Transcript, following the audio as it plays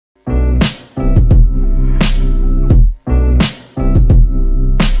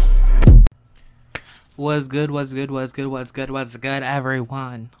What's good? What's good? What's good? What's good? What's good,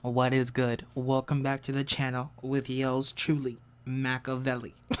 everyone? What is good? Welcome back to the channel with yours truly,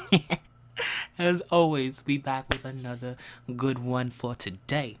 Machiavelli. As always, we back with another good one for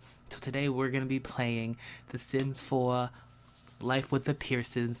today. So today we're gonna be playing The Sims 4 Life with the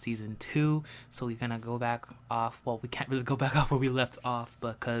Pearson Season 2. So we're gonna go back off. Well, we can't really go back off where we left off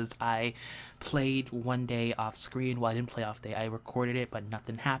because I played one day off screen. Well, I didn't play off day. I recorded it, but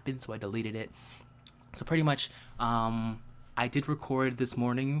nothing happened, so I deleted it. So pretty much, I did record this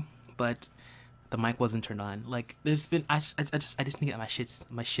morning, but the mic wasn't turned on. Like, there's been I just need to get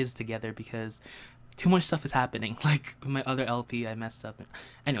my shiz together because too much stuff is happening. Like with my other LP, I messed up.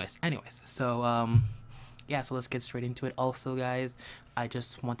 Anyways. So yeah. So let's get straight into it. Also, guys, I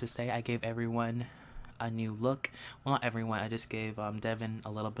just want to say I gave everyone a new look. Well, not everyone. I just gave Devin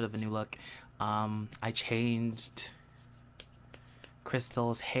a little bit of a new look. I changed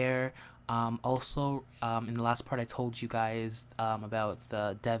Crystal's hair. Also, in the last part I told you guys about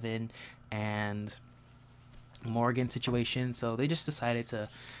the Devin and Morgan situation, so they just decided to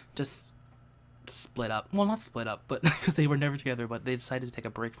just split up. Well, not split up, but because they were never together, but they decided to take a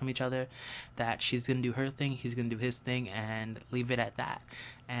break from each other, that she's gonna do her thing, he's gonna do his thing, and leave it at that.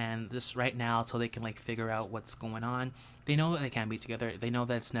 And just right now, so they can like figure out what's going on. They know that they can't be together. They know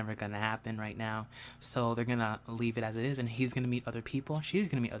that it's never gonna happen right now, so they're gonna leave it as it is, and he's gonna meet other people, she's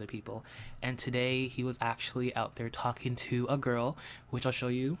gonna meet other people. And today he was actually out there talking to a girl, which I'll show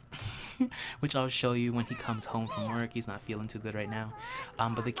you which I'll show you when he comes home from work. He's not feeling too good right now.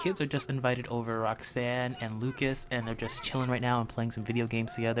 But the kids are just invited over, Roxanne and Lucas, and they're just chilling right now and playing some video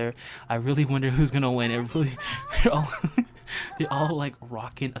games together. I really wonder who's gonna win. It really they're all they're all like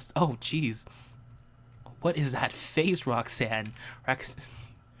rocking us. Oh jeez, what is that face, Roxanne? I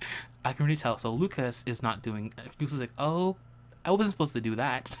can really tell. So Lucas is not doing. Lucas is like, oh, I wasn't supposed to do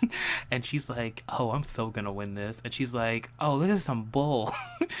that. And she's like, oh, I'm so gonna win this. And she's like, oh, this is some bull.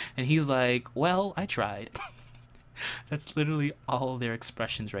 And he's like, well, I tried. That's literally all their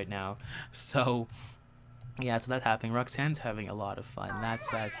expressions right now. So yeah, so that's happening. Roxanne's having a lot of fun.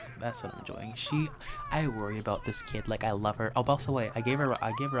 That's what I'm enjoying. I worry about this kid. Like, I love her. Oh, by the way, I gave her a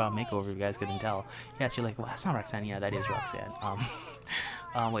makeover. You guys couldn't tell. Yeah, she's like, well, that's not Roxanne. Yeah, that is Roxanne.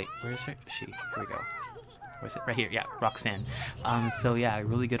 Wait, where is her? Here we go. Where's it? Right here. Yeah, Roxanne. So yeah,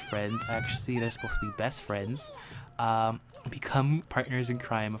 really good friends. Actually, they're supposed to be best friends. Become partners in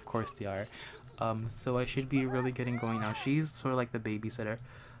crime. Of course they are. So I should be really getting going now. She's sort of like the babysitter.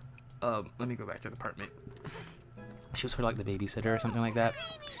 Let me go back to the apartment. She was sort of like the babysitter or something like that.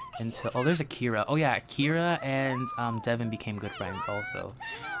 Until, oh, there's Akira. Oh yeah, Akira and Devin became good friends also.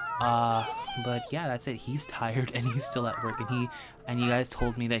 But yeah, that's it. He's tired and he's still at work, and you guys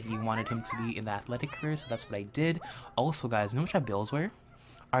told me that you wanted him to be in the athletic career, so that's what I did. Also, guys, you know what our bills were?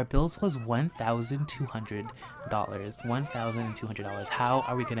 Our bills was $1,200. $1,200. How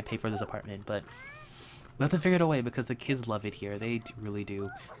are we gonna pay for this apartment? But we have to figure it away because the kids love it here. They really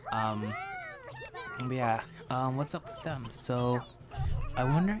do. But yeah. What's up with them? So I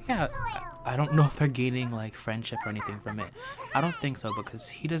wonder. Yeah, I don't know if they're gaining like friendship or anything from it. I don't think so because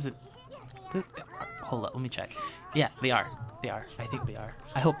he doesn't. Hold up, let me check. Yeah, they are. They are. I think they are.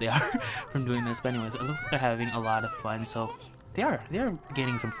 I hope they are from doing this. But anyways, it looks like they're having a lot of fun. So they are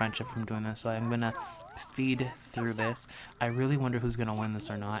gaining some friendship from doing this. So I'm gonna speed through this. I really wonder who's gonna win this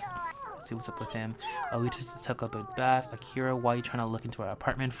or not. Let's see what's up with him. Oh, we just took up a bath. Akira, why are you trying to look into our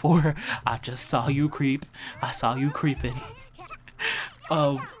apartment for? I just saw you creep. I saw you creeping.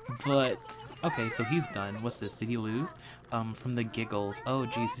 Oh, but okay, so he's done. What's this? Did he lose? From the giggles. Oh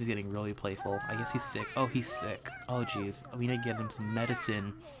geez, he's getting really playful. I guess he's sick. Oh, he's sick. Oh geez, we need to give him some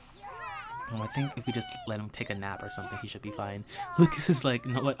medicine. I think if we just let him take a nap or something, he should be fine. Lucas is like,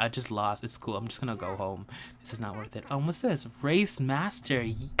 you know what? I just lost. It's cool. I'm just gonna go home. This is not worth it. Oh, what's this? Race Master.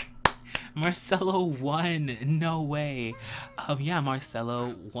 Marcelo won. No way. Yeah,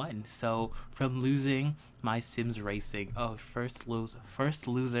 Marcelo won. So from losing, my Sims racing. Oh, first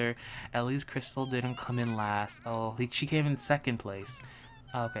loser. At least Crystal didn't come in last. Oh, she came in second place.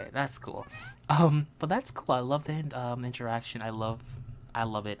 Okay, that's cool. But that's cool. I love the interaction. I love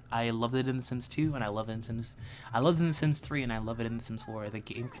it. I loved it in The Sims 2, and I love it in Sims. I loved it in The Sims 3, and I love it in The Sims 4.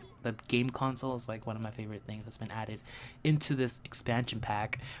 The game console is like one of my favorite things that's been added into this expansion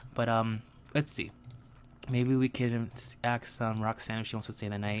pack. But let's see. Maybe we can ask Roxanne if she wants to stay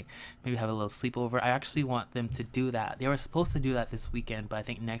the night. Maybe have a little sleepover. I actually want them to do that. They were supposed to do that this weekend, but I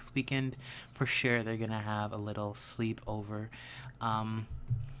think next weekend for sure they're gonna have a little sleepover.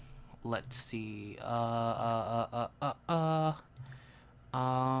 Let's see. Um,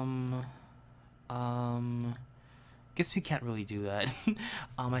 Guess we can't really do that.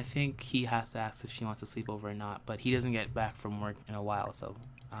 I think he has to ask if she wants to sleep over or not, but he doesn't get back from work in a while, so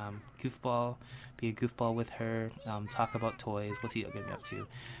goofball, be a goofball with her, talk about toys. What's he gonna be up to?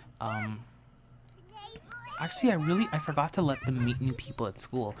 Um, Actually, I forgot to let them meet new people at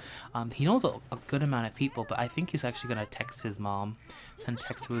school. He knows a good amount of people, but I think he's actually gonna text his mom, send a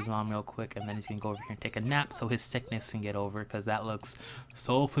text to his mom real quick, and then he's gonna go over here and take a nap so his sickness can get over, because that looks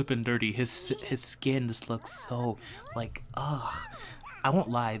so flippin' dirty. His skin just looks so like, ugh. I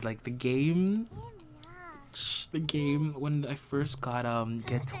won't lie, like the game when I first got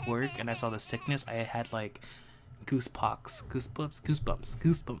get to work and I saw the sickness, I had like goosebumps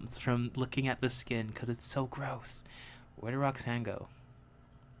from looking at the skin because it's so gross. Where did Roxanne go?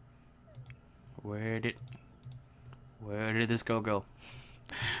 Where did this girl go?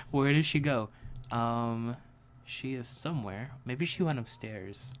 Where did she go? She is somewhere. Maybe she went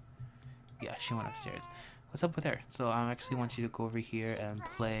upstairs. Yeah, she went upstairs. What's up with her? So I actually want you to go over here and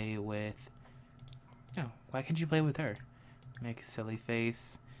play with. No, why can't you play with her? Make a silly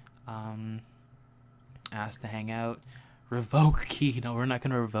face. Ask to hang out. Revoke key. No, we're not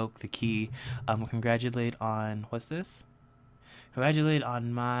gonna revoke the key. Congratulate on what's this? Congratulate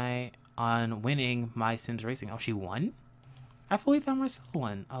on winning my Sims Racing. Oh, she won? I fully thought Marcel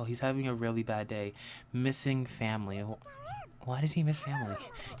won. Oh, he's having a really bad day. Missing family. Why does he miss family?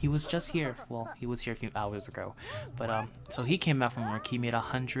 He was just here. Well, he was here a few hours ago. But so he came back from work. He made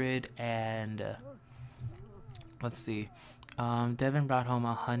 100 and let's see. Devin brought home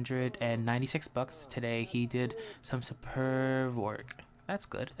 196 bucks today. He did some superb work. That's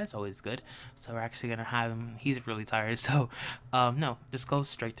good. That's always good. So we're actually gonna have him. He's really tired. So, no, just go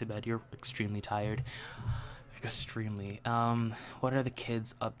straight to bed. You're extremely tired. Extremely. What are the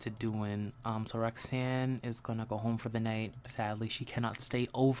kids up to doing? So Roxanne is gonna go home for the night. Sadly, she cannot stay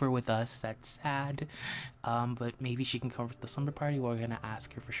over with us. That's sad. But maybe she can come for the slumber party. We're gonna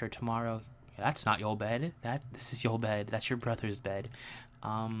ask her for sure tomorrow. That's not your bed. This is your bed. That's your brother's bed.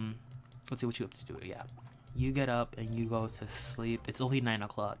 Let's see what you up to do. Yeah, you get up and you go to sleep. It's only 9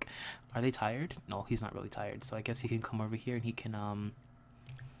 o'clock. Are they tired? No, he's not really tired. So I guess he can come over here and he can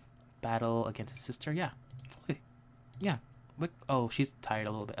battle against his sister. Yeah, yeah. Oh, she's tired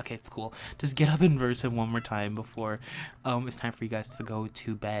a little bit. Okay, it's cool. Just get up and verse him one more time before it's time for you guys to go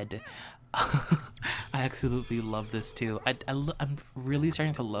to bed. I absolutely love this too. I'm really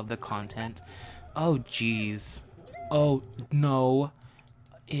starting to love the content. Oh jeez. Oh no.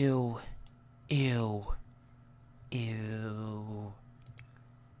 Ew. Ew. Ew.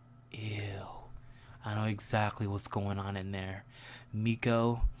 Ew. I know exactly what's going on in there.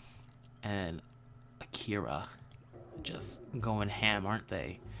 Miko and Akira just going ham, aren't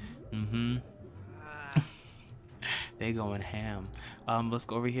they? Mm-hmm. They going ham. Let's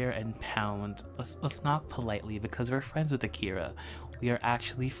go over here and pound. Let's knock politely because we're friends with Akira. We are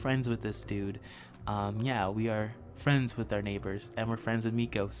actually friends with this dude. Yeah, we are friends with our neighbors and we're friends with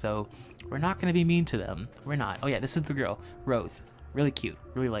Miko, so we're not gonna be mean to them. We're not. Oh yeah, this is the girl, Rose. Really cute.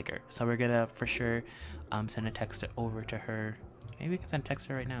 Really like her. So we're gonna for sure send a text over to her. Maybe we can send a text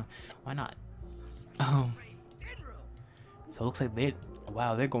to her right now. Why not? So it looks like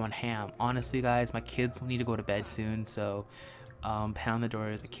wow, they're going ham. Honestly, guys, my kids need to go to bed soon, so pound the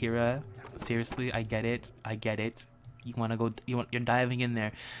doors. Akira, seriously, I get it. I get it. You want to go, you're diving in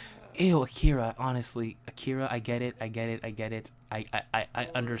there. Ew, Akira, honestly. Akira, I get it. I get it. I get it. I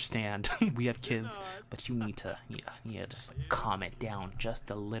understand. We have kids, but you need to, yeah, just like, calm it down just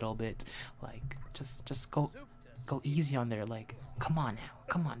a little bit. Like, just go easy on there. Like, come on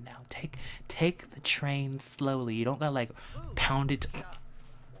now. Take the train slowly. You don't gotta like pound it.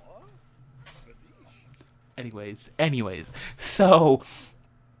 Anyways, so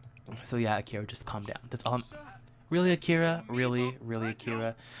yeah, Akira, just calm down. That's all. Really, Akira? Really,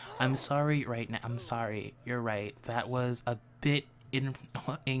 Akira? I'm sorry right now. I'm sorry. You're right. That was a bit I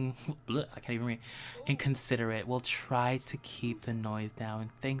can't even read. Inconsiderate. We'll try to keep the noise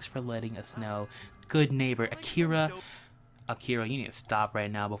down. Thanks for letting us know. Good neighbor. Akira, you need to stop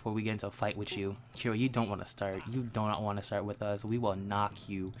right now before we get into a fight with you. Akira, you don't want to start. You do not want to start with us. We will knock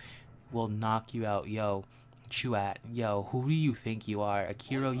you. We'll knock you out. Yo, Chuat. Yo, who do you think you are?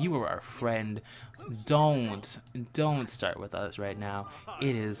 Akira, you are our friend. Don't start with us right now.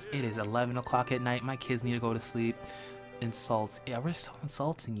 It is 11 o'clock at night. My kids need to go to sleep. Insults. Yeah, we're so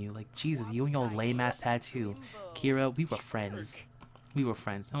insulting you. Like, Jesus, you and your lame ass tattoo. Akira, we were friends. We were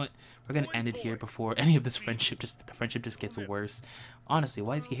friends. You know what? We're gonna end it here before any of this friendship just gets worse. Honestly,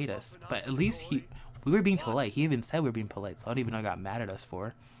 why does he hate us? But at least we were being polite. He even said we were being polite. So I don't even know he got mad at us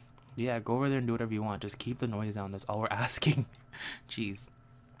for. Yeah, go over there and do whatever you want. Just keep the noise down. That's all we're asking. Jeez.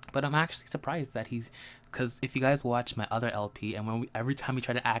 But I'm actually surprised that he's, because if you guys watch my other LP, and every time we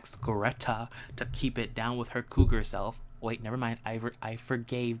try to ask Greta to keep it down with her cougar self. Wait, never mind. I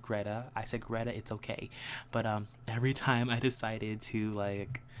forgave Greta. I said, Greta, it's okay. But every time I decided to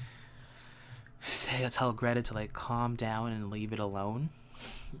like tell Greta to like calm down and leave it alone.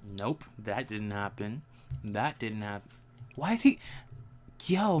 Nope, that didn't happen. That didn't happen. Why is he?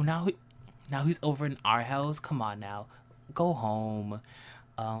 Yo, now he's over in our house. Come on now, go home.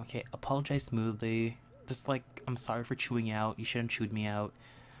 Okay, apologize smoothly. Just like, I'm sorry for chewing out. You shouldn't have chewed me out.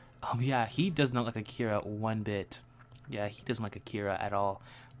 Yeah, he does not like Akira one bit. Yeah, he doesn't like Akira at all.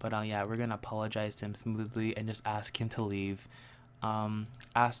 But yeah, we're gonna apologize to him smoothly and just ask him to leave.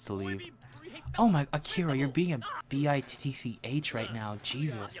 Ask to leave. Oh my, Akira, you're being a bitch right now.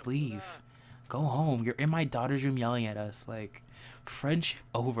 Jesus, leave. Go home. You're in my daughter's room yelling at us. Like, friendship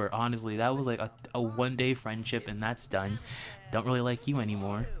over, honestly. That was like a one-day friendship and that's done. Don't really like you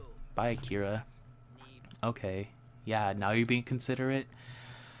anymore. Bye, Akira. Okay. Yeah, now you're being considerate.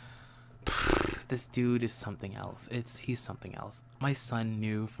 This dude is something else. He's something else. My son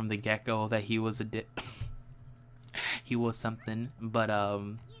knew from the get-go that he was he was something, but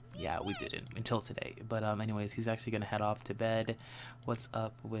yeah, we didn't until today. But anyways, he's actually gonna head off to bed. What's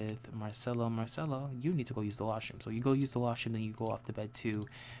up with Marcelo? Marcelo, you need to go use the washroom. So you go use the washroom, then you go off to bed too,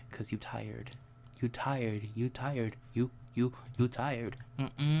 because you tired. You tired. You tired. You tired.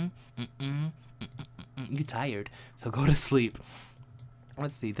 You tired. So go to sleep.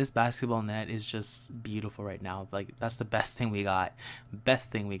 Let's see, this basketball net is just beautiful right now. Like, that's the best thing we got.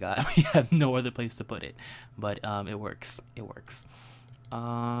 Best thing we got. We have no other place to put it. But it works. It works.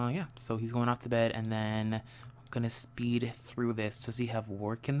 Yeah, so he's going off to bed, and then I'm gonna speed through this. Does he have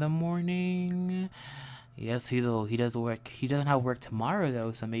work in the morning? Yes, he does work. He doesn't have work tomorrow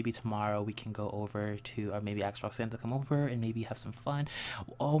though, so maybe tomorrow we can go over to, or maybe ask Roxanne to come over and maybe have some fun.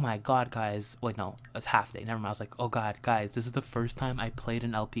 Oh my god, guys. Wait, no, it's half day. Never mind. I was like, oh god, guys, this is the first time I played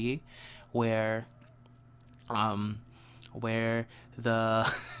an LP where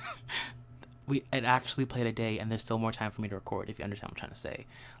the it actually played a day and there's still more time for me to record, if you understand what I'm trying to say.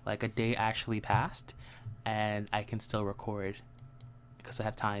 Like, a day actually passed and I can still record because I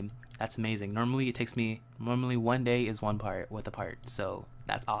have time. That's amazing. Normally one day is one part with a part, so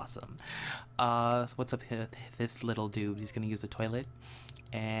that's awesome. So what's up here? This little dude, he's gonna use the toilet,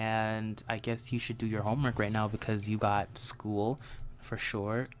 and I guess you should do your homework right now because you got school for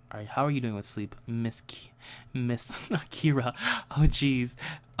sure. All right, how are you doing with sleep, Miss Kira? Oh geez,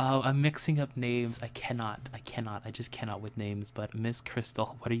 I'm mixing up names. I just cannot with names. But Miss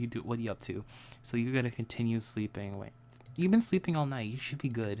Crystal, what are you up to? So you're gonna continue sleeping. Wait, you've been sleeping all night. You should be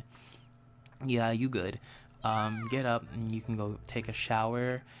good. Yeah, you good. Get up and you can go take a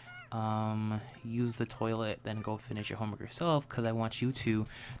shower, use the toilet, then go finish your homework yourself, because I want you to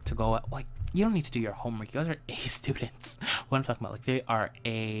go, like, you don't need to do your homework. You guys are A students. What I'm talking about, like, they are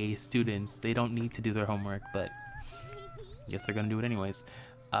A students. They don't need to do their homework, but yes, they're gonna do it anyways.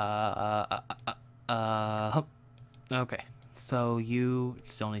 Okay, so you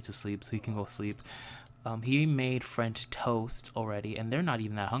still need to sleep, so you can go sleep. He made French toast already, and they're not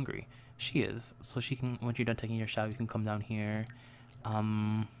even that hungry. She is, so she can, once you're done taking your shower, you can come down here,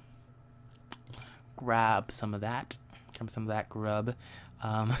 grab some of that grub.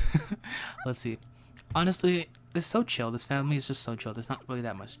 Let's see. Honestly, it's so chill. This family is just so chill. There's not really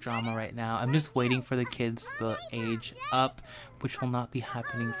that much drama right now. I'm just waiting for the kids to age up, which will not be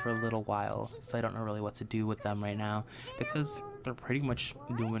happening for a little while. So I don't know really what to do with them right now because they're pretty much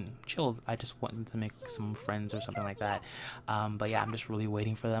doing chill. I just want them to make some friends or something like that. But yeah, I'm just really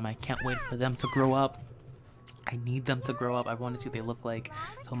waiting for them. I can't wait for them to grow up. I need them to grow up. I want to see what they look like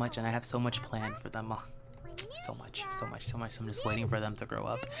so much, and I have so much planned for them. So much. I'm just waiting for them to grow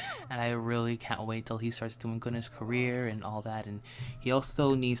up, and I really can't wait till he starts doing good in his career and all that. And he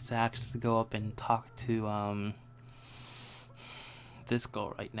also needs to actually go up and talk to this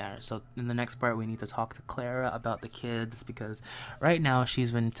girl right now. So in the next part, we need to talk to Clara about the kids, because right now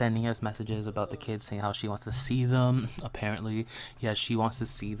she's been sending us messages about the kids, saying how she wants to see them. Apparently, yeah, she wants to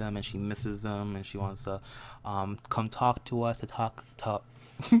see them and she misses them, and she wants to come talk to us, to talk.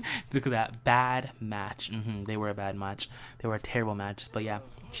 Look at that bad match. They were a bad match. They were a terrible match. But yeah,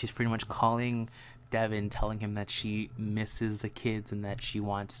 she's pretty much calling Devin, telling him that she misses the kids and that she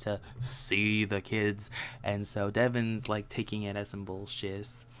wants to see the kids. And so Devin's like taking it as some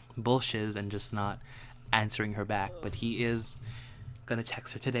bullshit and just not answering her back. But he is gonna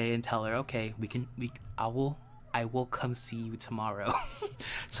text her today and tell her, okay, I will I will come see you tomorrow.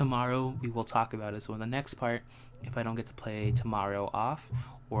 Tomorrow we will talk about it. So in the next part, if I don't get to play tomorrow off,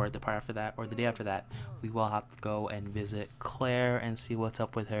 or the part after that, or the day after that, we will have to go and visit Claire and see what's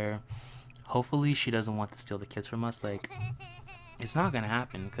up with her. Hopefully she doesn't want to steal the kids from us. Like, it's not gonna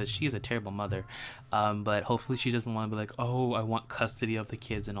happen because she is a terrible mother. But hopefully she doesn't want to be like, oh, I want custody of the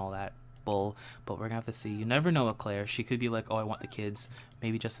kids and all that bull. But we're gonna have to see. You never know with Claire. She could be like, oh, I want the kids,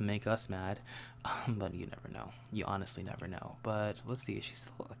 maybe just to make us mad. But you never know. You honestly never know. But let's see, is she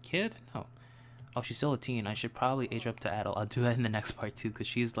still a kid? No. Oh, she's still a teen. I should probably age her up to adult. I'll do that in the next part too, because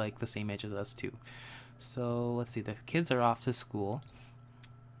she's like the same age as us too. So let's see, the kids are off to school.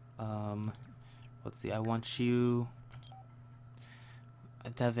 Let's see, I want you,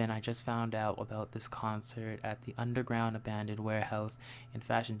 Devin, I just found out about this concert at the underground abandoned warehouse in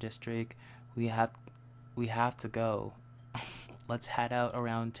Fashion District. We have to go. Let's head out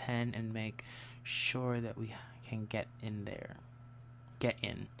around 10 and make sure that we can get in there. Get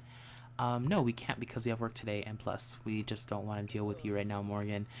in. No, we can't because we have work today, and plus, we just don't want to deal with you right now,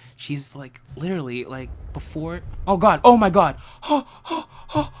 Morgan. She's like, literally, like, before. Oh god, oh my god.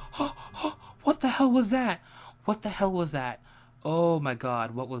 What the hell was that? What the hell was that? Oh my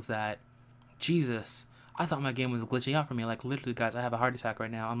god, what was that? Jesus. I thought my game was glitching out for me. Like, literally, guys, I have a heart attack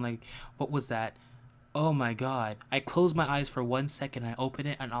right now. I'm like, what was that? Oh my god. I closed my eyes for 1 second, I open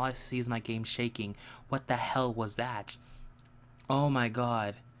it, and all I see is my game shaking. What the hell was that? Oh my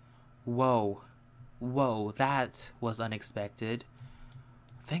god. Whoa. Whoa, that was unexpected.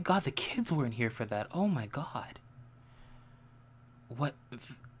 Thank god the kids weren't here for that. Oh my god. What?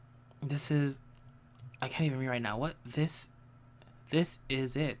 This is... I can't even read right now. What? This is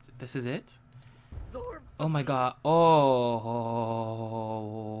it. This is it? Oh my god. Oh.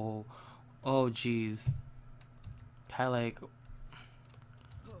 Oh, jeez. I like...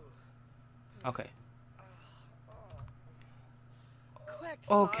 Okay.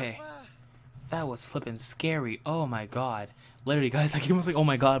 Okay. That was flipping scary. Oh my god. Literally, guys, I keep on saying, oh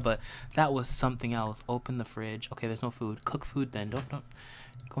my god, but that was something else. Open the fridge. Okay, there's no food. Cook food then. Don't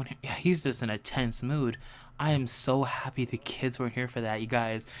go in here. Yeah, he's just in a tense mood. I am so happy the kids weren't here for that, you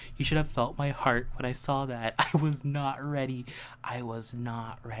guys. You should have felt my heart when I saw that. I was not ready. I was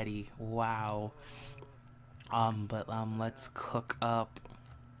not ready. Wow. But let's cook up.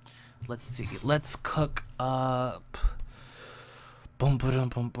 Let's see. Let's cook up. Boom, boom,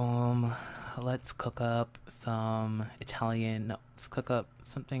 boom, boom. Let's cook up some Italian. No, let's cook up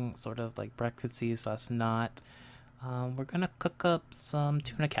something sort of like breakfasty, so that's not. We're gonna cook up some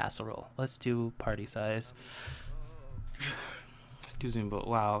tuna casserole. Let's do party size. Excuse me, but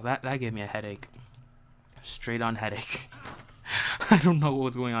wow, that gave me a headache. Straight on headache. I don't know what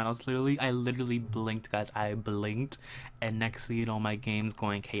was going on. I literally blinked, guys. I blinked, and next thing you know, my game's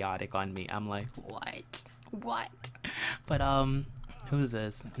going chaotic on me. I'm like, what? But who's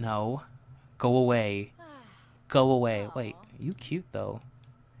this? No, go away. Go away. Wait, you cute though.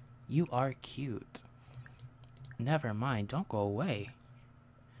 You are cute. Never mind. Don't go away.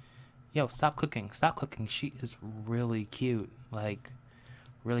 Yo, stop cooking. Stop cooking. She is really cute. Like,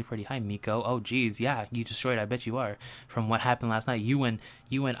 really pretty. Hi, Miko. Oh, geez. Yeah, you destroyed. I bet you are. From what happened last night, you and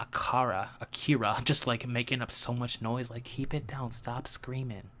Akira, just like making up so much noise. Like, keep it down. Stop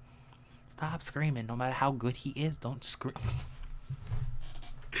screaming. Stop screaming. No matter how good he is, don't scream.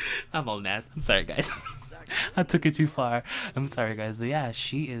 I'm all nasty. I'm sorry, guys. I took it too far. I'm sorry, guys. But yeah,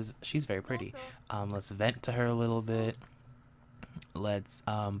 she's very pretty. Let's vent to her a little bit. Let's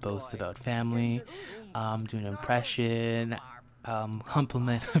boast about family. Do an impression.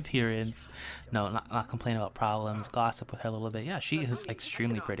 Compliment appearance. No, not complain about problems. Gossip with her a little bit. Yeah, she is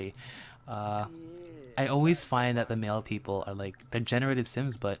extremely pretty. I always find that the male people are like, they're generated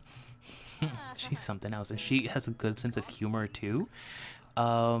sims, but she's something else, and she has a good sense of humor too.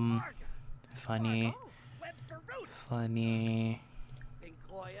 Funny.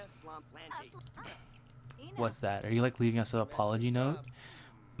 What's that? Are you like leaving us an apology note?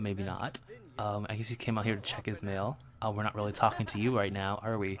 Maybe not. I guess he came out here to check his mail. We're not really talking to you right now,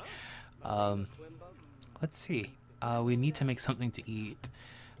 are we? Let's see. We need to make something to eat.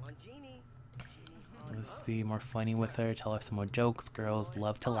 Let's be more funny with her. Tell her some more jokes. Girls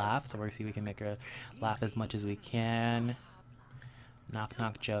love to laugh, so we're gonna see if we can make her laugh as much as we can. Knock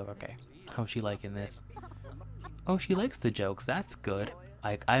knock joke. Okay. How's she liking this? Oh, she likes the jokes. That's good.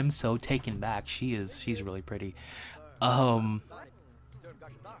 Like, I'm so taken back. She's really pretty. But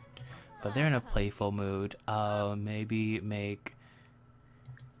they're in a playful mood. Maybe make...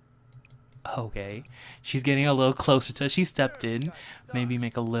 Okay. She's getting a little closer to... She stepped in. Maybe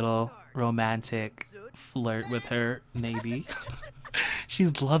make a little romantic flirt with her. Maybe.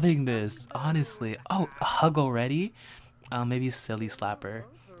 She's loving this, honestly. Oh, a hug already? Maybe silly slapper.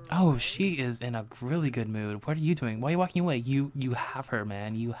 Oh, she is in a really good mood. What are you doing? Why are you walking away? You have her,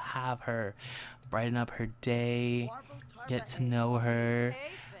 man. You have her. Brighten up her day. Get to know her.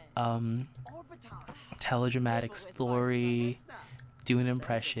 Um, tell a dramatic story. Do an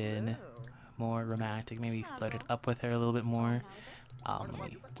impression. More romantic. Maybe flirt it up with her a little bit more. Let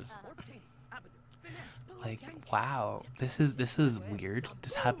me just like, wow, this is weird.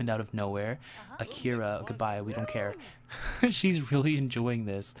 This happened out of nowhere. Akira, goodbye. We don't care. She's really enjoying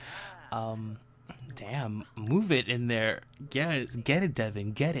this. Um, damn, move it in there. Get it,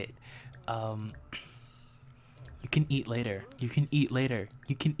 Devin. Get it. Um, you can eat later. You can eat later.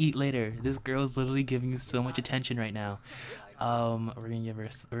 You can eat later. This girl's literally giving you so much attention right now. We're gonna give her.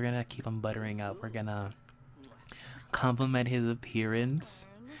 We're gonna keep on buttering up. We're gonna compliment his appearance.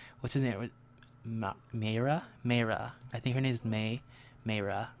 What's his name? Mayra? Mayra. I think her name is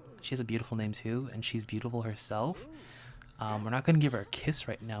Mayra. She has a beautiful name too, and she's beautiful herself. We're not gonna give her a kiss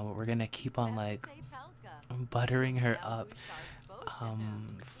right now, but we're gonna keep on like buttering her up.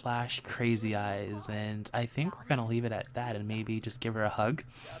 Flash crazy eyes, and I think we're gonna leave it at that, and maybe just give her a hug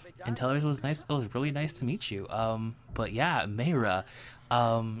and tell her it was nice. It was really nice to meet you. But yeah, Mayra,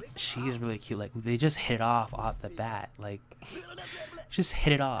 she's really cute. Like they just hit it off the bat. Like just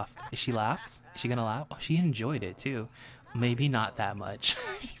hit it off. Is she laughs? Is she gonna laugh? Oh, she enjoyed it too. Maybe not that much.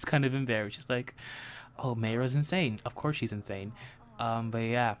 She's kind of embarrassed. She's like, oh, Mayra's insane. Of course she's insane. But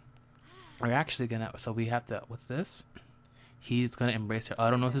yeah, we're actually gonna. So we have to. What's this? He's gonna embrace her.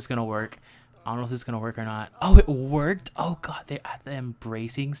 I don't know if this is gonna work. I don't know if this is gonna work or not. Oh, it worked. Oh god, they're at the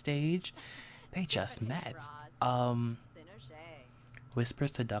embracing stage. They just met. Whisper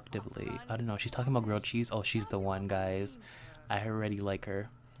seductively. I don't know. She's talking about grilled cheese. Oh, she's the one, guys. I already like her.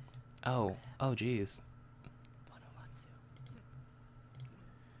 Oh, jeez.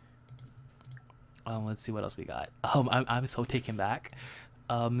 Let's see what else we got. I'm so taken back.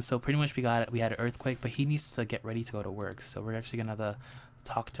 So pretty much we had an earthquake, but he needs to get ready to go to work. So we're actually gonna have to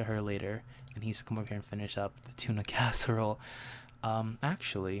talk to her later, and he's to come over here and finish up the tuna casserole.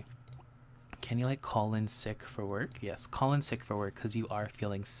 Actually, can you like call in sick for work? Yes, call in sick for work because you are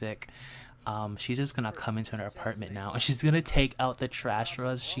feeling sick. She's just gonna come into her apartment now, and she's gonna take out the trash for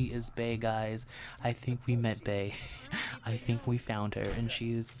us. She is Bae, guys. I think we met Bae. I think we found her, and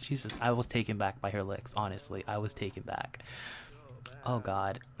she's just. I was taken back by her looks. Honestly, I was taken back. Oh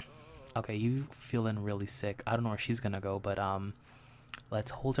god. Okay, you feeling really sick. I don't know where she's gonna go, but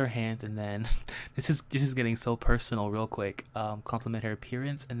let's hold her hand, and then this is getting so personal real quick. Compliment her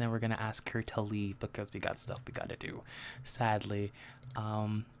appearance, and then we're gonna ask her to leave because we got stuff we gotta do, sadly.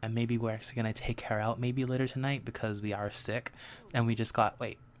 And maybe we're actually gonna take her out maybe later tonight because we are sick, and we just got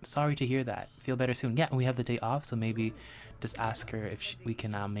sorry to hear that. Feel better soon. Yeah, and we have the day off, so maybe just ask her if we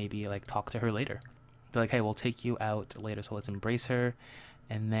can maybe like talk to her later. Be like, hey, we'll take you out later, so let's embrace her.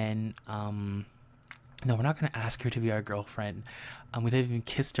 And then no, we're not gonna ask her to be our girlfriend. We haven't even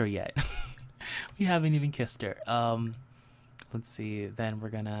kissed her yet. We haven't even kissed her. Let's see. Then we're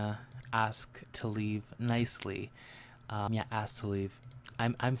gonna ask to leave nicely. Yeah, ask to leave.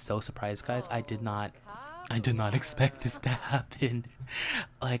 I'm so surprised, guys. I did not expect this to happen.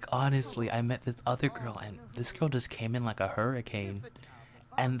 Like honestly, I met this other girl, and this girl just came in like a hurricane,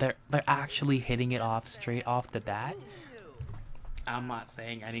 and they're actually hitting it off straight off the bat. I'm not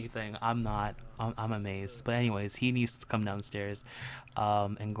saying anything. I'm amazed. But anyways, he needs to come downstairs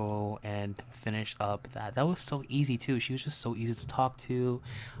and go and finish up that was so easy too. She was just so easy to talk to,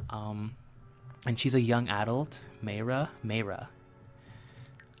 and she's a young adult. Mayra.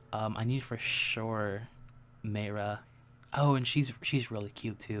 I need for sure Mayra. Oh, and she's really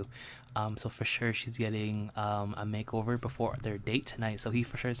cute too. So for sure she's getting a makeover before their date tonight. So he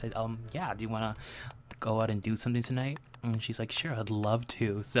for sure said, yeah, do you wanna go out and do something tonight? And she's like, sure, I'd love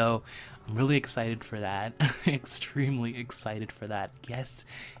to. So I'm really excited for that. Extremely excited for that. Yes,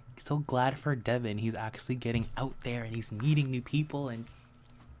 so glad for Devin. He's actually getting out there and he's meeting new people, and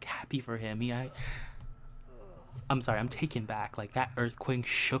happy for him. I'm sorry, I'm taken back. Like that earthquake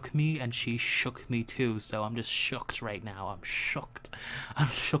shook me, and she shook me too. So I'm just shooked right now. I'm shooked. I'm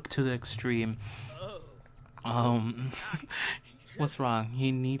shook to the extreme. What's wrong?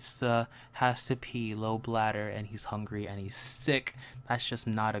 He has to pee, low bladder, and he's hungry and he's sick. That's just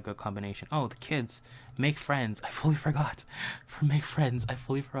not a good combination. Oh, the kids, make friends. I fully forgot. Make friends. I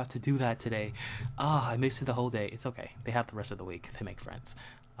fully forgot to do that today. I missed it the whole day. It's okay. They have the rest of the week to make friends.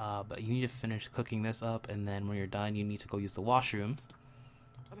 But you need to finish cooking this up, and then when you're done, you need to go use the washroom.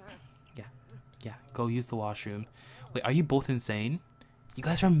 Yeah, go use the washroom. Wait, are you both insane? You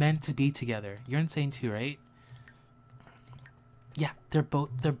guys are meant to be together. You're insane too, right? Yeah, they're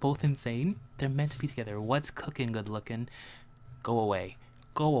both insane. They're meant to be together. What's cooking good looking? Go away.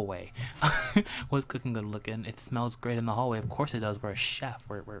 Go away. What's cooking good looking? It smells great in the hallway. Of course it does. We're a chef.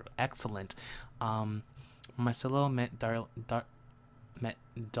 We're excellent. Marcelo met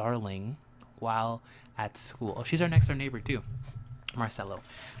Darling while at school. Oh, she's our next door neighbor too. Marcelo.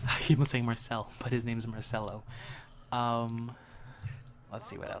 I keep on saying Marcel, but his name is Marcelo. Um, let's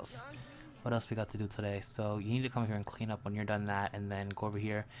see what else. What else we got to do today? So you need to come here and clean up when you're done that, and then go over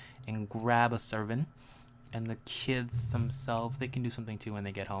here and grab a servant. And the kids themselves, they can do something too when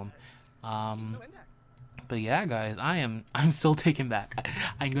they get home. But yeah, guys, I'm still taken back.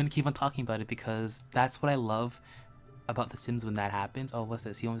 I'm gonna keep on talking about it because that's what I love about The Sims when that happens. Oh, what's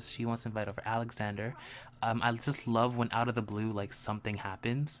this? She wants to invite over Alexander. I just love when out of the blue, like, something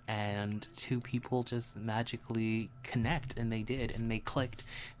happens and two people just magically connect, and they did, and they clicked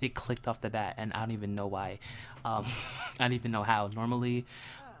off the bat, and I don't even know why. I don't even know how. Normally,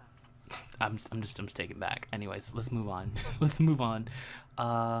 I'm just taken back. Anyways, let's move on. Let's move on.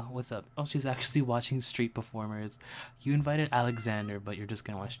 What's up? Oh, she's actually watching street performers. You invited Alexander, but you're just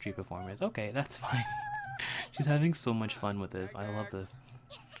gonna watch street performers. Okay, that's fine. She's having so much fun with this. I love this.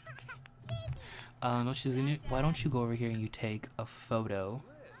 No, she's gonna. Why don't you go over here and you take a photo?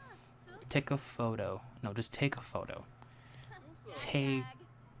 Take a photo. No, just take a photo. Take.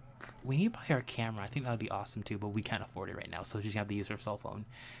 We need to buy our camera. I think that would be awesome too, but we can't afford it right now, so she's gonna have to use her cell phone.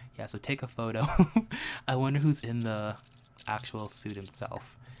 Yeah, so take a photo. I wonder who's in the actual suit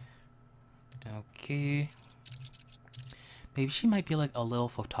himself. Okay. Maybe she might be like a little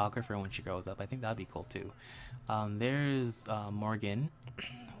photographer when she grows up. I think that'd be cool too. There's Morgan.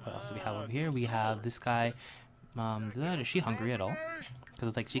 What else do we have over here? We have this guy. Is she hungry at all? Because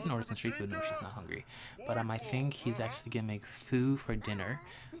it's like she can order some street food. No, she's not hungry. But I think he's actually gonna make food for dinner.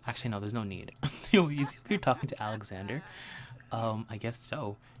 Actually, no, there's no need. You're talking to Alexander. I guess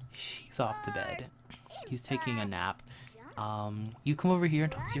so. He's off to bed. He's taking a nap. You come over here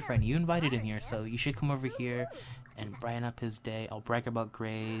and talk to your friend. You invited him here, so you should come over here and brighten up his day. I'll brag about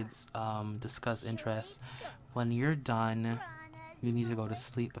grades, discuss interests. When you're done, you need to go to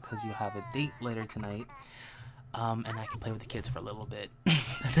sleep because you have a date later tonight. And I can play with the kids for a little bit.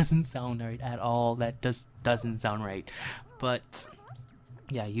 That doesn't sound right at all. That doesn't sound right. But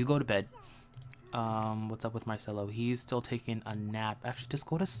yeah, you go to bed. What's up with Marcelo? He's still taking a nap. Actually, just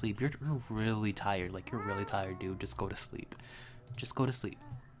go to sleep. You're really tired. Like, you're really tired, dude. Just go to sleep. Just go to sleep.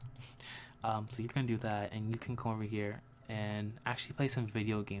 So you can do that, and you can come over here and actually play some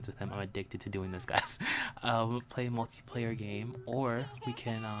video games with him. I'm addicted to doing this, guys. We'll play a multiplayer game, or we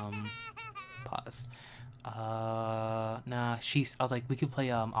can pause. Nah, I was like, we could play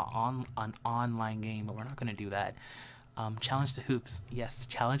an online game, but we're not gonna do that. Challenge the hoops. Yes,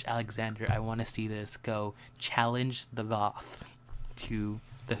 challenge Alexander. I want to see this go. Challenge the goth to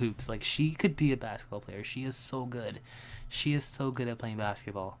the hoops. Like, she could be a basketball player. She is so good. She is so good at playing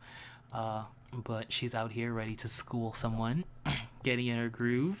basketball. But she's out here ready to school someone, getting in her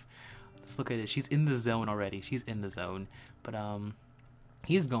groove. Let's look at it. She's in the zone already. She's in the zone. But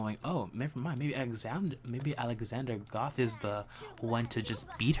he's going, oh, never mind. Maybe Alexander Goth is the one to just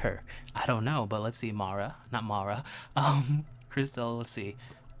beat her. I don't know, but let's see. Not Mara. Crystal, let's see.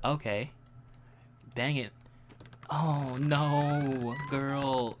 Okay. Dang it. Oh, no.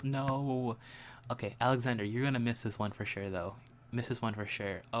 Girl, no. Okay, Alexander, you're gonna miss this one for sure, though. Miss this one for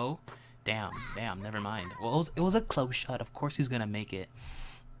sure. Oh, damn, never mind. Well, it was a close shot. Of course he's gonna make it.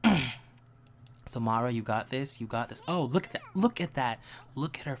 So Mara, you got this. You got this. Oh, look at that. Look at that.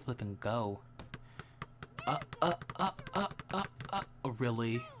 Look at her flip and go.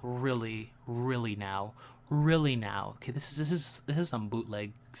 Really, really, really now. Really now. Okay, this is some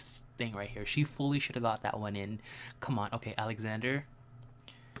bootleg thing right here. She fully should have got that one in. Come on. Okay, Alexander.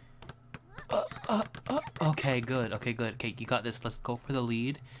 Okay, good. Okay, good. Okay, you got this. Let's go for the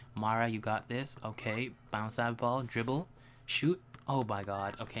lead. Mara, you got this. Okay, bounce that ball, dribble, shoot. Oh my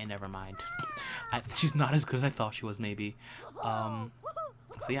god. Okay, never mind. She's not as good as I thought she was, maybe. So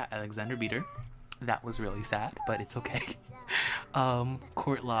yeah, Alexander beat her. That was really sad, but it's okay.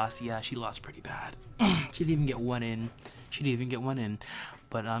 Court loss. Yeah, she lost pretty bad. She didn't even get one in. She didn't even get one in.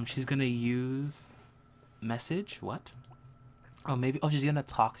 But she's gonna use message. What? Oh, maybe. Oh, she's gonna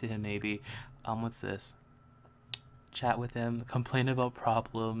talk to him. Maybe. What's this? Chat with him. Complain about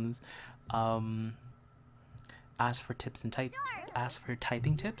problems. Ask for tips and type. Ask for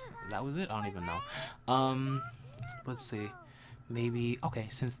typing tips. That was it. I don't even know. Let's see. Maybe. Okay,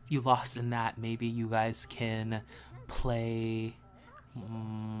 since you lost in that, maybe you guys can play.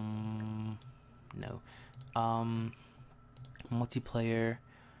 No. Multiplayer.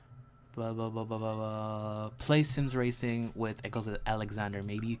 Play Sims Racing with Alexander.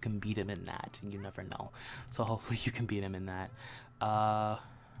 Maybe you can beat him in that. You never know. So hopefully you can beat him in that.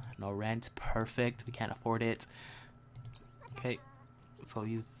 No rent. Perfect. We can't afford it. Okay. So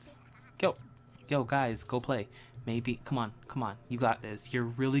use. Yo, guys, go play. Maybe. Come on. You got this. You're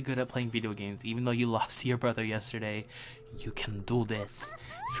really good at playing video games. Even though you lost to your brother yesterday, you can do this.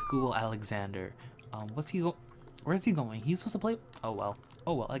 School Alexander. Where's he going? He's supposed to play. Oh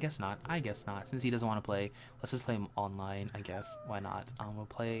well, I guess not. Since he doesn't want to play, let's just play him online, I guess. Why not? We'll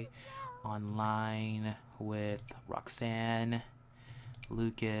play online with Roxanne,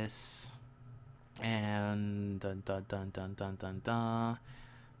 Lucas, and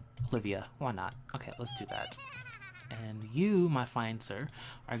Olivia. Why not? Okay, let's do that. And you, my fine sir,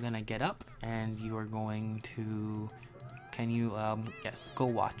 are gonna get up and you are going to, can you, yes, go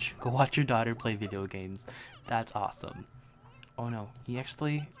watch your daughter play video games. That's awesome. Oh no,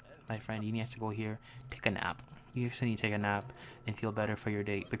 my friend, you need to go here, take a nap. You actually need to take a nap and feel better for your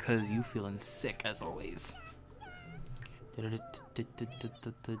date because you feeling sick as always.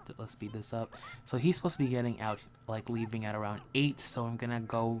 Let's speed this up. So he's supposed to be getting out, like leaving at around 8, so I'm gonna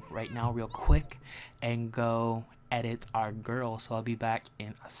go right now real quick and go edit our girl, so I'll be back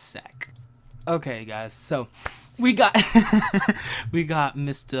in a sec. Okay guys, so we got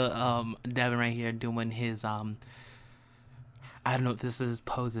Mr. Devin right here doing his I don't know if this is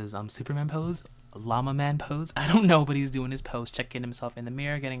poses, Superman pose, llama man pose, I don't know, but he's doing his pose, checking himself in the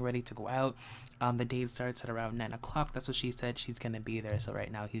mirror, getting ready to go out. The date starts at around 9 o'clock. That's what she said. She's gonna be there. So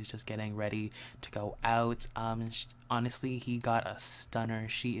right now he's just getting ready to go out. Honestly, he got a stunner.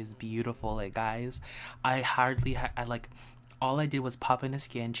 She is beautiful. Like guys, I like, all I did was pop in the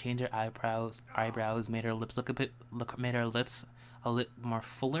skin, change her eyebrows, made her lips made her lips a little more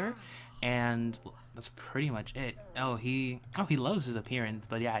fuller, and that's pretty much it. Oh, he loves his appearance,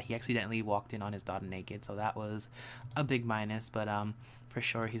 but yeah, he accidentally walked in on his daughter naked, so that was a big minus. But for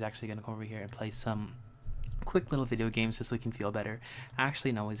sure, he's actually gonna come over here and play some quick little video games just so he can feel better.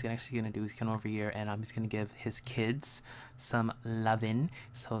 Actually, no, what he's actually gonna do is come over here and I'm just gonna give his kids some loving.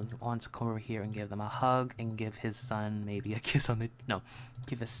 So I want to come over here and give them a hug and give his son maybe a kiss on the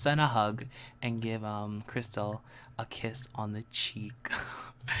give his son a hug and give Crystal a kiss on the cheek.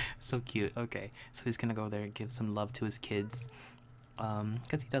 So cute. Okay, so he's gonna go there and give some love to his kids.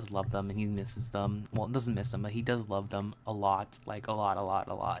 Because he does love them and he misses them. Well, doesn't miss them, but he does love them a lot, like a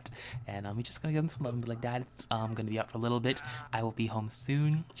lot. And we're just gonna give him some love and be like, Dad, I'm gonna be out for a little bit. I will be home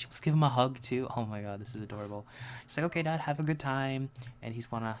soon. She wants to give him a hug too. Oh my god, this is adorable. She's like, okay, Dad, have a good time. And he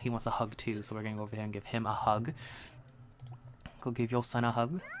wants a hug too, so we're gonna go over here and give him a hug. Go give your son a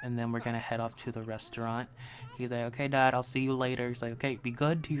hug, and then we're gonna head off to the restaurant. He's like, okay, Dad, I'll see you later. He's like, okay, be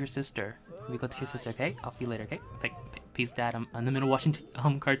good to your sister. Be good to your sister, okay? I'll see you later, okay? Like, peace, Dad. I'm in the middle of watching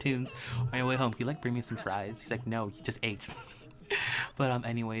cartoons on your way home. Can you like bring me some fries? He's like, no, you just ate. But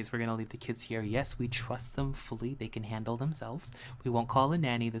anyways, we're gonna leave the kids here. Yes, we trust them fully. They can handle themselves. We won't call a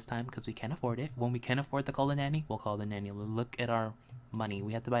nanny this time because we can't afford it. When we can afford to call a nanny, we'll call the nanny. Look at our money.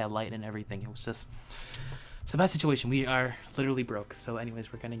 We had to buy a light and everything. It was just, it's a bad situation. We are literally broke. So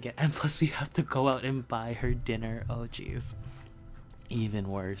anyways, we're gonna get, and plus we have to go out and buy her dinner. Oh jeez, even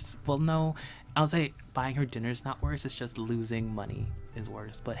worse. Well, no, I'll say buying her dinner is not worse. It's just losing money is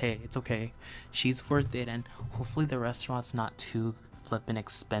worse. But hey, it's okay. She's worth it, and hopefully the restaurant's not too flippin'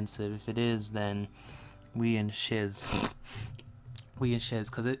 expensive. If it is, then we in shiz.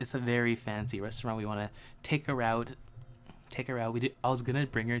 Because it's a very fancy restaurant. We want to take her out. I was gonna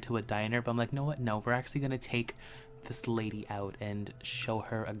bring her to a diner, but I'm like, no, what? No, we're actually gonna take this lady out and show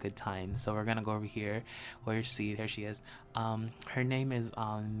her a good time. So we're gonna go over here. Where see, there she is. Her name is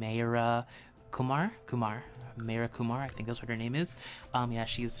Mayra Kumar. Mayra Kumar, I think that's what her name is. Yeah,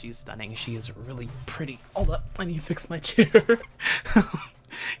 she's stunning. She is really pretty. Hold up, I need to fix my chair.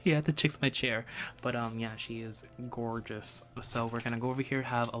 Yeah, the chick's my chair. But yeah, she is gorgeous. So we're gonna go over here,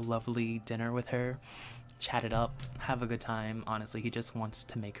 have a lovely dinner with her, chat it up, have a good time. Honestly, he just wants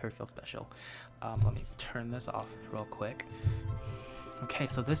to make her feel special. Let me turn this off real quick. Okay,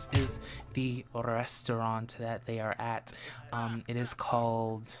 so this is the restaurant that they are at. It is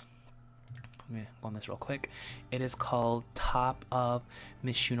called, let me go on this real quick. It is called Top of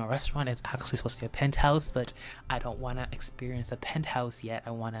Mishuno Restaurant. It's actually supposed to be a penthouse, but I don't want to experience a penthouse yet.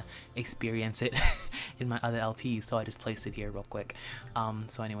 I want to experience it in my other LP, so I just placed it here real quick.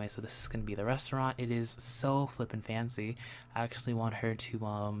 So anyway, so this is going to be the restaurant. It is so flippin' fancy. I actually want her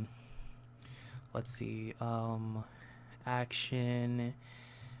to, let's see, action.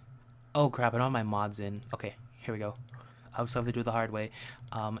 Oh crap, I don't have my mods in. Okay, here we go. I also have to do it the hard way.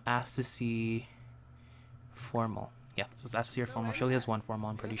 Ask to see formal. Yeah, so let's ask to see her formal. She only has one formal,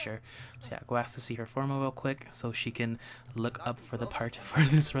 I'm pretty sure. So yeah, go ask to see her formal real quick so she can look up for the part for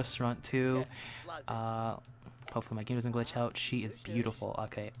this restaurant too. Hopefully my game doesn't glitch out. She is beautiful.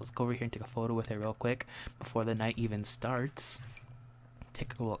 Okay, let's go over here and take a photo with her real quick before the night even starts.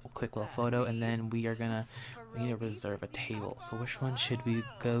 Take a quick little photo, and then we need to reserve a table. So which one should we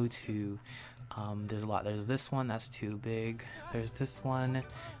go to? There's a lot. There's this one that's too big. There's this one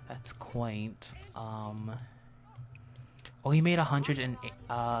that's quaint. Oh, he made 100 and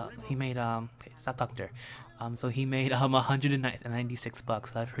he made okay, stop talking to her. So he made 196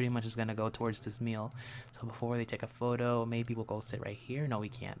 bucks. That pretty much is gonna go towards this meal. So before they take a photo, maybe we'll go sit right here. No, we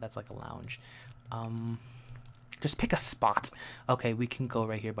can't. That's like a lounge. Just pick a spot. Okay, we can go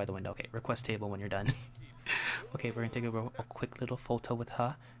right here by the window. Okay, request table when you're done. Okay, we're gonna take a quick little photo with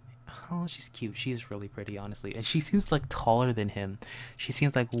her. Oh, she's cute. She's really pretty, honestly. And she seems like taller than him. She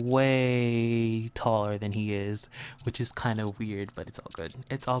seems like way taller than he is, which is kind of weird, but it's all good.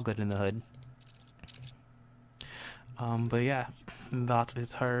 It's all good in the hood. But yeah, that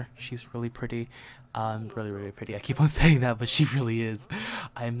is her. She's really pretty. Really pretty. I keep on saying that, but she really is.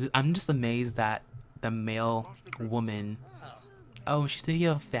 I'm just amazed that the male woman. Oh, she's thinking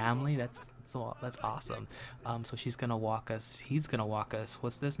of family. That's awesome. So she's gonna walk us. He's gonna walk us.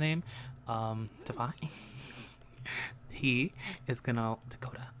 What's this name? Define. He is gonna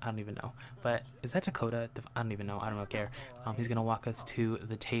Dakota. I don't even know. But is that Dakota? I don't even know. I don't care. He's gonna walk us to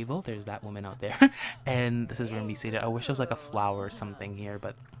the table. There's that woman out there, and this is where we seated. I wish there was like a flower or something here,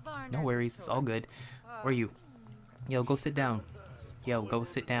 but no worries. It's all good. Where are you? Yo, go sit down. Yo, go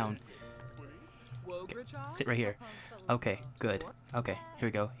sit down. Okay, sit right here. Okay, good. Okay, here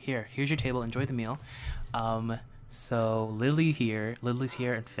we go. Here's your table. Enjoy the meal. So Lily's here,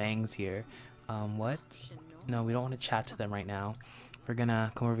 and Fang's here. What? No, we don't want to chat to them right now. We're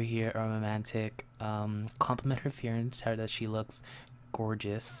gonna come over here, romantic, compliment her appearance, tell her that she looks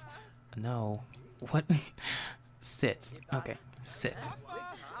gorgeous. No. What? Sit. Okay, sit.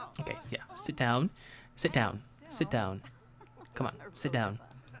 Okay, yeah, sit down. Sit down. Sit down. Come on, sit down.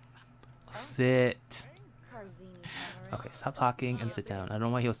 Sit. Okay, stop talking and sit down. I don't know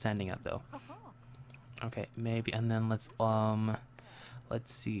why he was standing up though. Okay, maybe, and then let's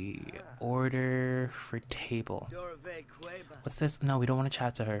see. Order for table. What's this? No, we don't want to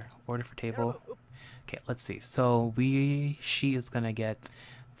chat to her. Order for table. Okay, let's see. So she is gonna get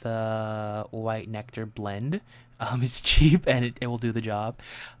the white nectar blend. It's cheap and it will do the job.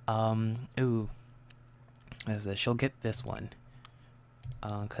 Ooh. She'll get this one.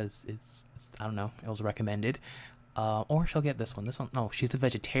 Cause it's I don't know, it was recommended. Or she'll get this one. This one, no, she's a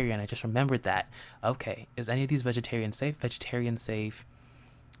vegetarian. I just remembered that. Okay, is any of these vegetarian safe? Vegetarian safe.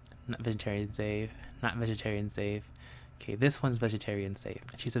 Not vegetarian safe. Not vegetarian safe. Okay, this one's vegetarian safe.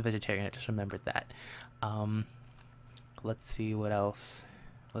 She's a vegetarian. I just remembered that. Let's see what else.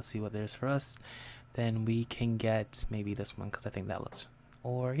 Let's see what there's for us. Then we can get maybe this one because I think that looks.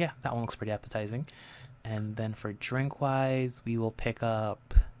 Or yeah, that one looks pretty appetizing. And then for drink wise, we will pick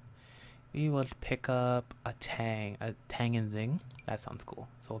up. A Tang and Zing. That sounds cool.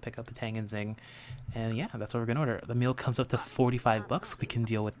 So we'll pick up a Tang and Zing, and yeah, that's what we're gonna order. The meal comes up to 45 bucks. We can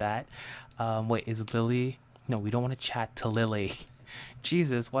deal with that. Wait, is Lily? No, we don't want to chat to Lily.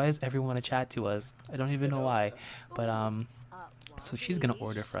 Jesus, why does everyone want to chat to us? I don't even know why. But so she's gonna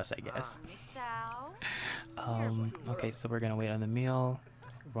order for us, I guess. Okay, so we're gonna wait on the meal.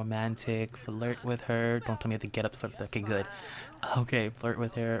 Romantic, flirt with her. Don't tell me I have to get up to flirt with her. Okay, good. Okay, flirt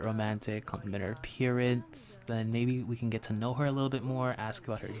with her, romantic, compliment her appearance. Then maybe we can get to know her a little bit more, ask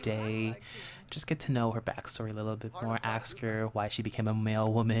about her day, just get to know her backstory a little bit more, ask her why she became a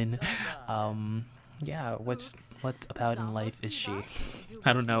male woman. Yeah, what about in life is she?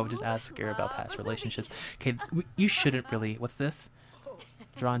 I don't know, just ask her about past relationships. Okay, you shouldn't really, what's this?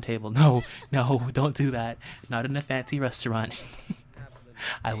 Drawn table. No, don't do that. Not in a fancy restaurant.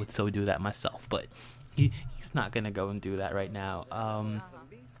 I would so do that myself, but he's not gonna go and do that right now.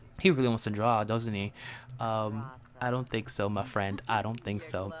 He really wants to draw, doesn't he? I don't think so, my friend. I don't think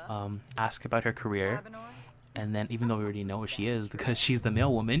so. Ask about her career, and then even though we already know where she is because she's the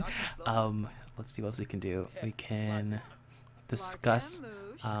male woman, let's see what else we can do. We can discuss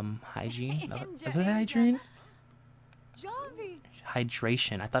hygiene. No, is it hygiene?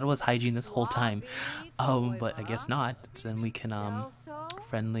 Hydration. I thought it was hygiene this whole time. But I guess not. Then we can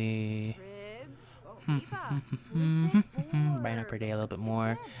friendly brighten up her day a little bit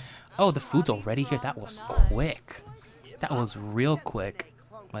more. Oh, the food's already here. That was quick. That was real quick.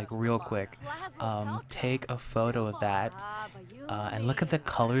 Like real quick. Take a photo of that. And look at the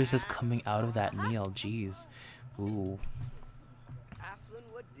colors that's coming out of that meal. Jeez. Ooh. I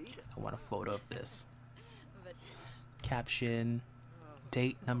want a photo of this. Caption,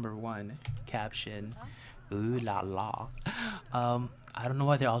 date number 1. Caption, ooh la la. I don't know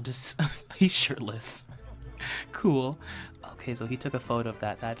why they're all just he's shirtless. Cool. Okay, so he took a photo of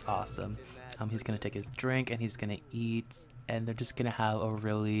that. That's awesome. He's gonna take his drink and he's gonna eat, and they're just gonna have a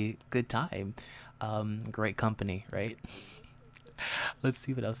really good time. Great company, right? Let's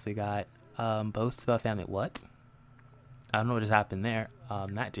see what else we got. Boasts about family. What? I don't know what just happened there.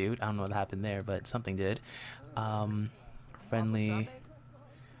 That dude. I don't know what happened there, but something did. Friendly.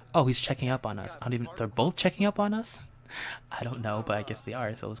 Oh, he's checking up on us. I don't even. They're both checking up on us. I don't know, but I guess they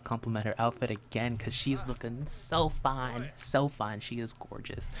are. So let's compliment her outfit again because she's looking so fine. So fine. She is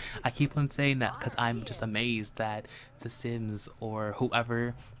gorgeous. I keep on saying that because I'm just amazed that The Sims or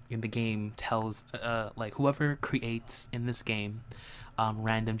whoever in the game tells, like whoever creates in this game,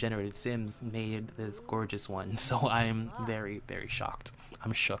 random generated Sims made this gorgeous one. So I'm very, very shocked.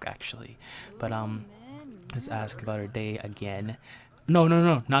 I'm shook actually. But let's ask about her day again. No,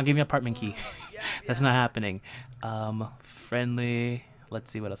 not give me apartment key. That's not happening. Friendly.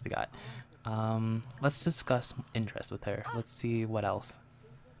 Let's see what else we got. Let's discuss interest with her. Let's see what else.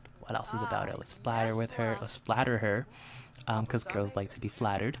 What else is about her? Let's flatter with her. Let's flatter her. Because girls like to be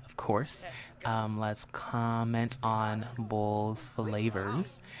flattered, of course. Let's comment on bold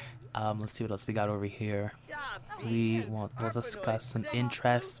flavors. Let's see what else we got over here. We'll discuss some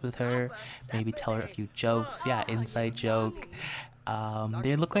interests with her. Maybe tell her a few jokes. Yeah, inside joke.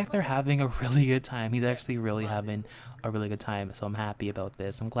 They look like they're having a really good time. He's actually really having a really good time, so I'm happy about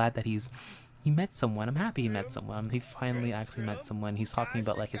this. I'm glad that he met someone. I'm happy he met someone. He finally actually met someone. He's talking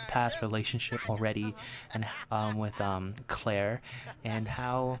about like his past relationship already, and with Claire, and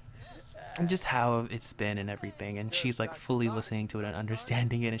how it's been and everything. And she's like fully listening to it and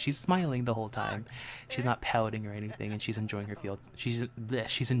understanding it, and she's smiling the whole time. She's not pouting or anything, and she's enjoying her meal.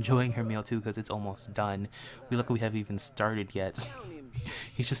 She's enjoying her meal too because it's almost done. We haven't even started yet.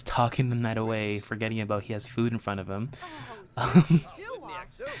 He's just talking the night away, forgetting about he has food in front of him.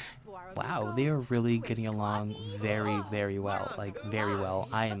 Wow, they are really getting along very, very well. Like very well.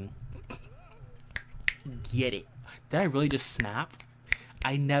 Get it. Did I really just snap?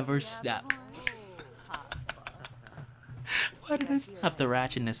 I never snap. Why did I snap? The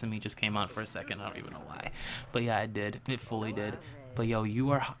ratchetness in me just came out for a second. I don't even know why. But yeah, it did. It fully did. But yo,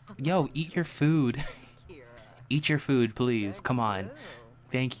 eat your food. Eat your food, please. Come on.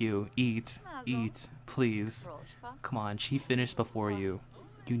 Thank you. Eat, please. Come on. She finished before you.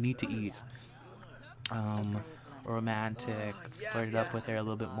 You need to eat. Romantic. Flirted up with her a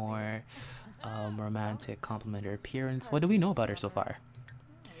little bit more. Romantic. Compliment her appearance. What do we know about her so far?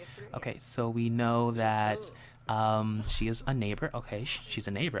 Okay, so we know that she is a neighbor. Okay, she's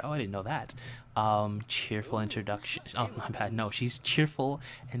a neighbor. Oh, I didn't know that. Cheerful introduction. Oh, my bad. No, she's cheerful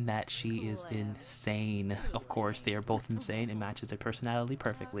in that she is insane. Of course, they are both insane. It matches their personality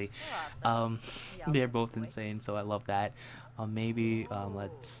perfectly. They're both insane, so I love that. Maybe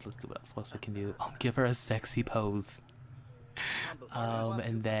let's see what else we can do. Give her a sexy pose.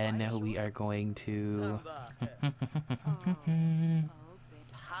 And then we are going to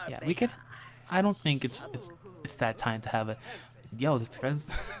yeah, we could. I don't think it's that time to have a yo, this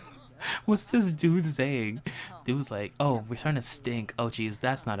friends. What's this dude saying? Dude's like, oh, we're starting to stink. Oh geez,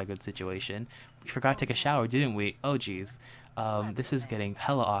 that's not a good situation. We forgot to take a shower, didn't we? Oh geez. This is getting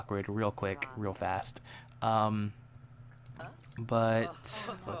hella awkward real quick, real fast. But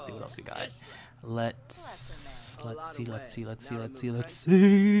let's see what else we got. Let's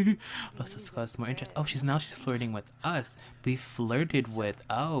discuss more interest. Oh, she's flirting with us. We flirted with.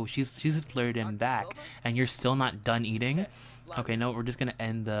 Oh, she's flirting back, and you're still not done eating. Okay, no, we're just gonna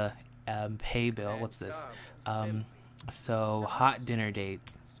end the pay bill. What's this? So hot dinner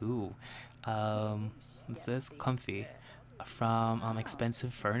date. Ooh. What's this? Comfy. From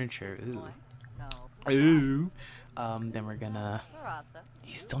expensive furniture. Ooh. Ooh. Then we're gonna.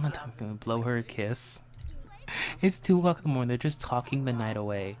 He's still not talking. Gonna blow her a kiss. It's 2 o'clock in the morning. They're just talking the night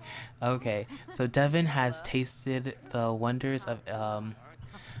away. Okay, so Devin has tasted the wonders of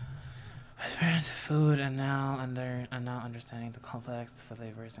food, and now understanding the complex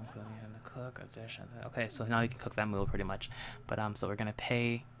flavors, including in the cook a dish. Okay, so now you can cook that meal pretty much. But so we're gonna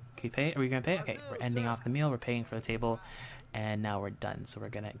pay. Can we pay? Are we gonna pay? Okay, we're ending off the meal. We're paying for the table, and now we're done. So we're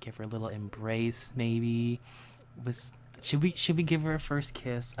gonna give her a little embrace, maybe. Should we give her a first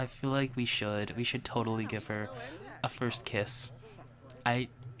kiss? I feel like we should. We should totally give her a first kiss.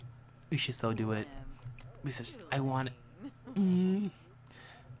 We should still do it. I want it.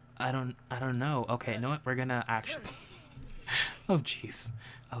 I don't know. Okay, you know what? We're gonna actually. Oh jeez.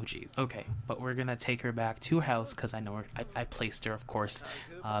 Okay, but we're gonna take her back to her house because I know I placed her, of course,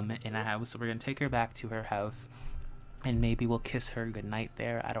 in a house. So we're gonna take her back to her house. and maybe we'll kiss her goodnight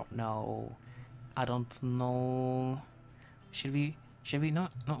there. I don't know. I don't know. Should we? Should we? No,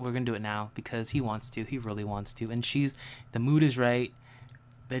 no, we're gonna do it now because he wants to. He really wants to. And the mood is right.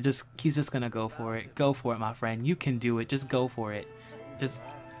 He's just gonna go for it. Go for it, my friend. You can do it. Just go for it. Just,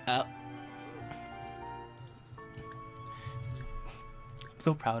 I'm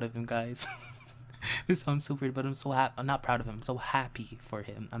so proud of him, guys. This sounds so weird, but I'm so happy. I'm not proud of him. I'm so happy for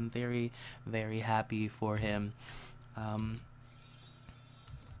him. I'm very, very happy for him.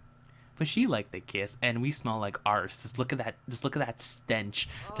 But she liked the kiss, and we smell like arse. Just look at that. Just look at that stench,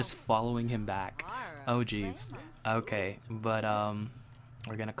 just following him back. Oh jeez. Okay, but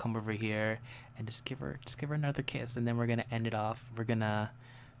we're gonna come over here and just give her another kiss, and then we're gonna end it off. We're gonna.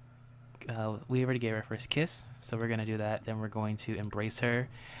 We already gave her first kiss, so we're gonna do that. Then we're going to embrace her,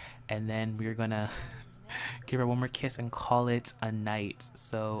 and then we're gonna give her one more kiss and call it a night.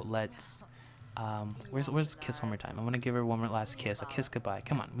 So let's. Where's kiss one more time? I want to give her one more last kiss. A kiss goodbye.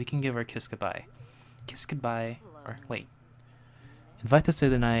 Come on, we can give her a kiss goodbye. Kiss goodbye. Or wait. Invite us to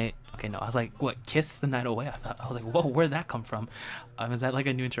the night. Okay, no, I was like, what? Kiss the night away? I was like, whoa, where'd that come from? Is that like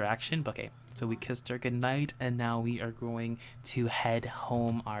a new interaction? But okay, so we kissed her goodnight, and now we are going to head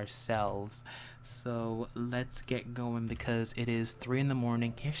home ourselves. So let's get going because it is 3 in the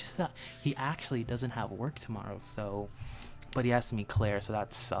morning. He actually doesn't have work tomorrow, so. But he has to meet Claire, so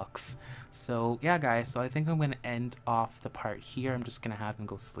that sucks. So yeah, guys, so I think I'm gonna end off the part here. I'm just gonna have him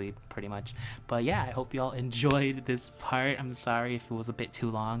go sleep pretty much. But yeah, I hope y'all enjoyed this part. I'm sorry if it was a bit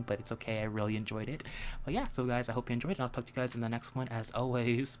too long, but it's okay. I really enjoyed it. But yeah, so guys, I hope you enjoyed it. I'll talk to you guys in the next one. As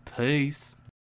always, peace.